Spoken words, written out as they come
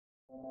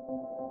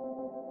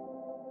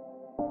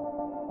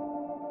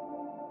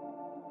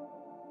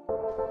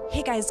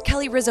Hey guys,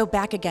 Kelly Rizzo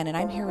back again, and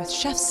I'm here with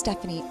Chef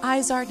Stephanie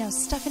Izard. Now,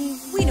 Stephanie,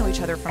 we know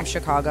each other from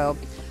Chicago.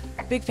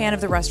 Big fan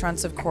of the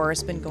restaurants, of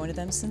course. Been going to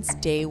them since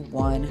day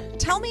one.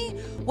 Tell me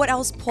what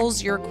else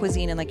pulls your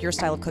cuisine and like your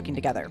style of cooking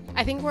together.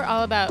 I think we're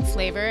all about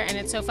flavor, and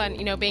it's so fun,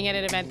 being at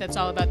an event that's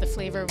all about the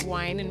flavor of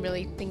wine and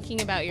really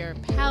thinking about your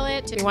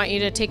palate. We want you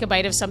to take a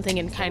bite of something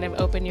and kind of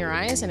open your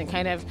eyes, and it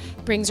kind of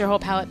brings your whole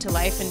palate to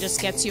life and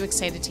just gets you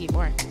excited to eat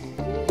more.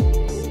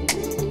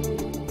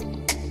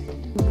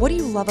 What do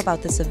you love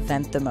about this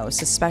event the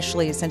most,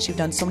 especially since you've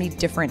done so many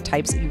different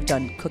types? You've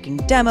done cooking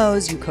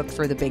demos, you cooked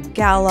for the big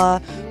gala.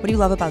 What do you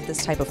love about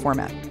this type of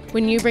format?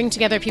 When you bring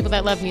together people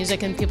that love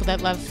music and people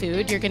that love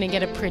food, you're going to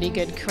get a pretty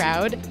good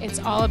crowd. It's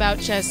all about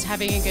just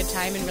having a good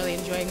time and really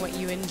enjoying what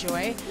you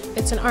enjoy.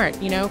 It's an art,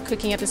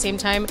 cooking at the same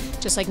time,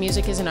 just like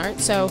music is an art.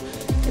 So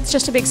it's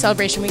just a big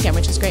celebration weekend,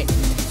 which is great.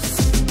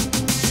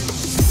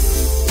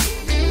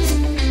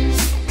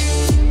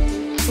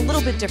 A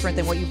little bit different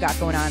than what you've got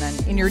going on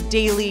in your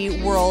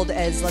daily world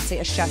as, let's say,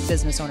 a chef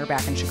business owner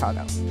back in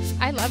Chicago.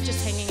 I love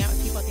just hanging out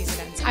with people at these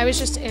events. I was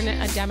just in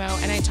a demo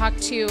and I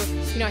talked to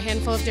a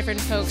handful of different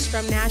folks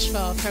from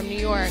Nashville, from New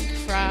York,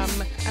 from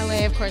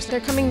LA, of course. They're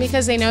coming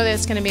because they know that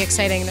it's going to be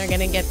exciting. They're going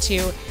to get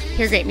to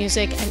hear great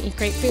music and eat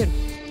great food.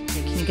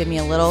 Can you give me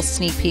a little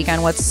sneak peek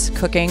on what's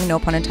cooking? No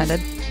pun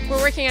intended. We're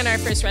working on our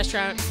first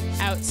restaurant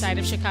outside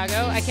of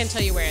Chicago. I can't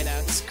tell you where, though.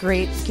 It's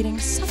great getting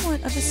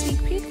somewhat of a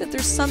sneak peek that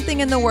there's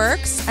something in the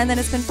works. And then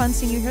it's been fun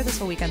seeing you here this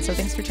whole weekend. So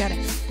thanks for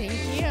chatting. Thank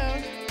you.